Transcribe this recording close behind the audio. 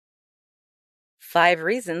5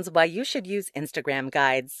 reasons why you should use Instagram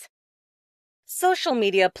guides. Social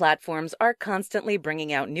media platforms are constantly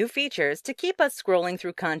bringing out new features to keep us scrolling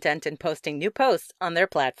through content and posting new posts on their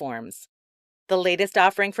platforms. The latest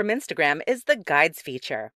offering from Instagram is the Guides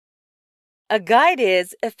feature. A guide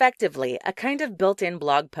is, effectively, a kind of built-in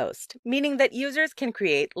blog post, meaning that users can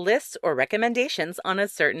create lists or recommendations on a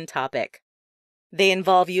certain topic. They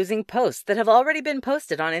involve using posts that have already been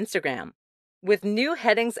posted on Instagram, with new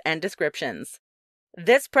headings and descriptions.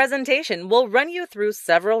 This presentation will run you through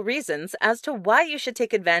several reasons as to why you should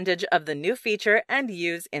take advantage of the new feature and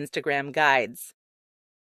use Instagram guides.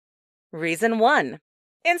 Reason 1.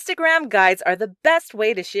 Instagram guides are the best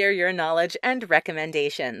way to share your knowledge and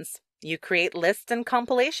recommendations. You create lists and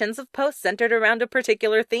compilations of posts centered around a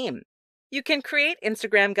particular theme. You can create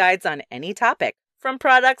Instagram guides on any topic, from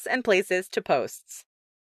products and places to posts.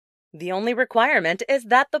 The only requirement is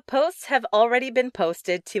that the posts have already been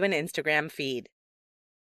posted to an Instagram feed.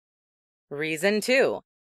 Reason 2.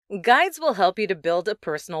 Guides will help you to build a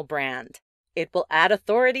personal brand. It will add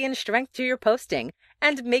authority and strength to your posting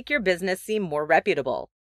and make your business seem more reputable.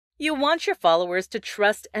 You want your followers to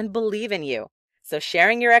trust and believe in you, so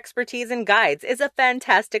sharing your expertise in guides is a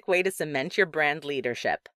fantastic way to cement your brand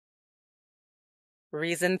leadership.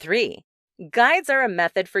 Reason 3. Guides are a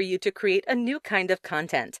method for you to create a new kind of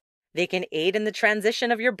content. They can aid in the transition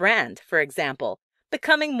of your brand, for example,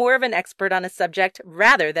 becoming more of an expert on a subject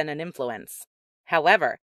rather than an influence.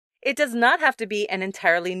 However, it does not have to be an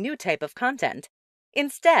entirely new type of content.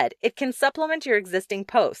 Instead, it can supplement your existing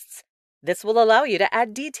posts. This will allow you to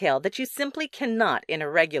add detail that you simply cannot in a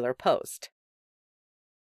regular post.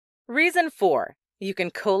 Reason 4. You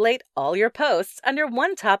can collate all your posts under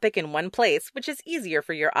one topic in one place, which is easier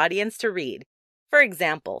for your audience to read. For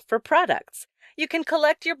example, for products, you can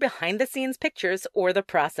collect your behind-the-scenes pictures or the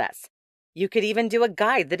process. You could even do a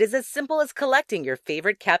guide that is as simple as collecting your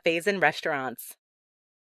favorite cafes and restaurants.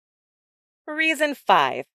 Reason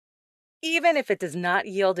 5. Even if it does not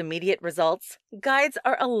yield immediate results, guides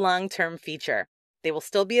are a long-term feature. They will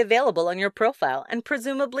still be available on your profile, and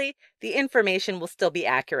presumably, the information will still be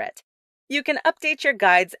accurate. You can update your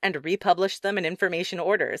guides and republish them in information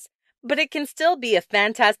orders, but it can still be a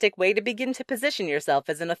fantastic way to begin to position yourself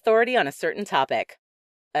as an authority on a certain topic.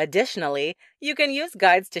 Additionally, you can use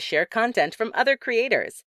guides to share content from other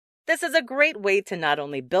creators. This is a great way to not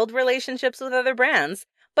only build relationships with other brands,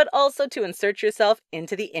 but also to insert yourself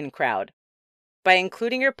into the in crowd. By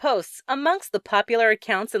including your posts amongst the popular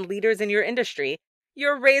accounts and leaders in your industry,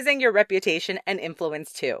 you're raising your reputation and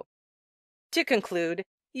influence too. To conclude,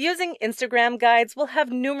 using Instagram guides will have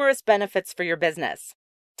numerous benefits for your business.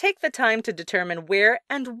 Take the time to determine where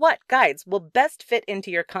and what guides will best fit into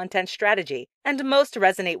your content strategy and most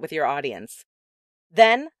resonate with your audience.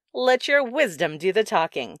 Then, let your wisdom do the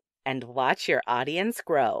talking and watch your audience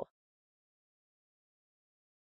grow.